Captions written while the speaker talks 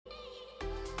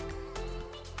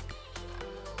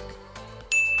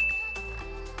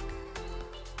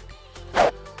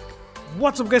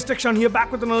What's up guys, Tekshan here,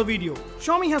 back with another video.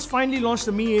 Xiaomi has finally launched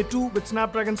the Mi A2 with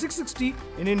Snapdragon 660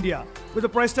 in India. With a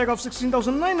price tag of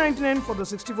 16,999 for the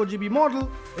 64GB model,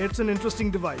 it's an interesting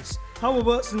device.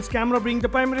 However, since camera being the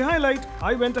primary highlight,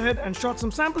 I went ahead and shot some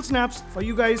sample snaps for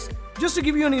you guys just to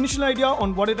give you an initial idea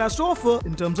on what it has to offer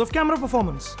in terms of camera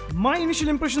performance. My initial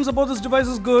impressions about this device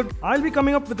is good. I'll be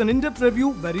coming up with an in-depth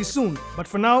review very soon. But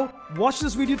for now, watch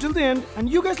this video till the end and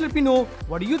you guys let me know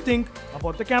what do you think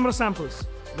about the camera samples.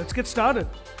 Let's get started.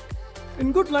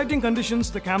 In good lighting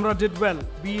conditions, the camera did well,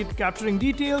 be it capturing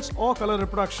details or color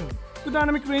reproduction. The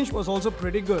dynamic range was also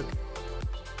pretty good.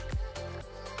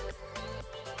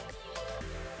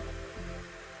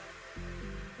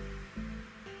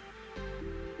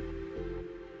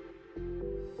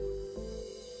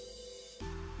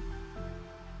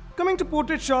 Coming to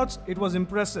portrait shots, it was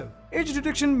impressive. Edge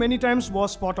detection many times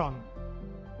was spot on.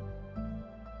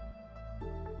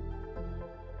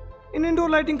 In indoor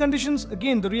lighting conditions,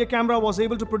 again the rear camera was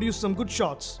able to produce some good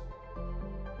shots.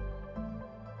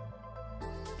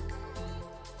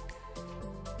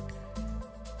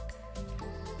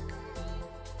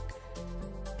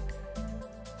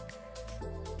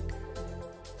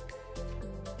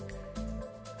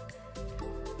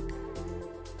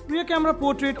 Rear camera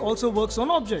portrait also works on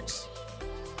objects.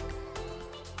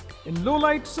 In low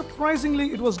light,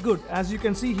 surprisingly it was good, as you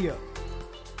can see here.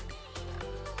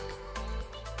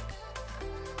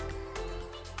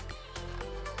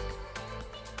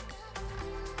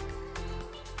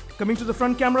 Coming to the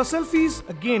front camera selfies,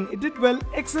 again it did well,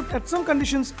 except at some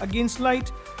conditions against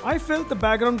light, I felt the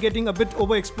background getting a bit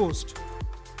overexposed.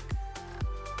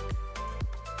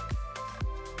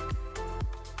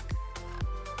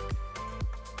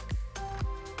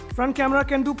 Front camera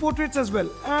can do portraits as well,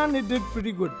 and it did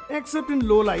pretty good, except in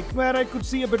low light where I could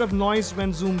see a bit of noise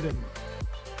when zoomed in.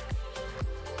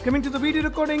 Coming to the video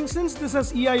recording, since this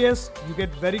has EIS, you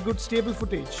get very good stable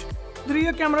footage. The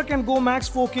rear camera can go max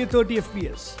 4K 30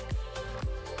 FPS.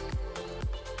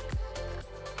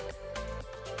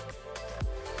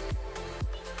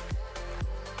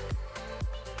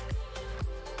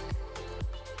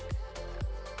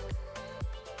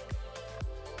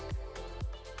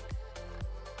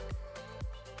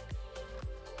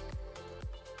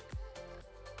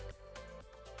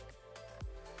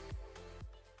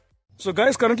 So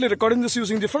guys, currently recording this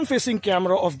using the front facing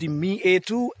camera of the Mi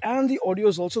A2 and the audio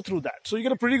is also through that. So you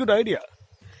get a pretty good idea.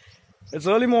 It's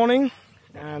early morning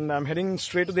and I'm heading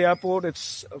straight to the airport.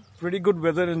 It's a pretty good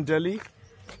weather in Delhi.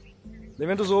 The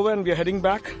event is over and we are heading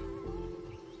back.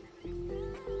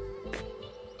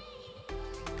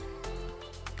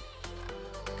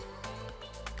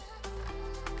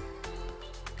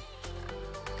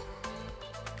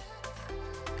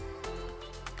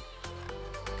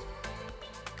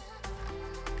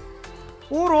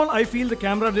 Overall, I feel the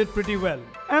camera did pretty well,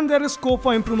 and there is scope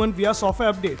for improvement via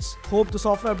software updates. Hope the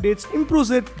software updates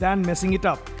improves it than messing it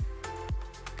up.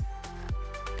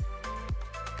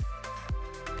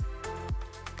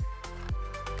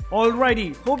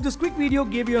 Alrighty, hope this quick video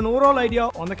gave you an overall idea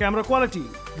on the camera quality.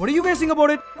 What do you guys think about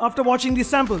it after watching these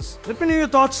samples? Let me know your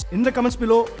thoughts in the comments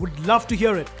below, would love to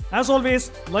hear it. As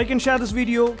always, like and share this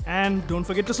video and don't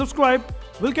forget to subscribe.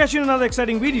 We'll catch you in another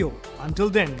exciting video. Until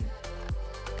then.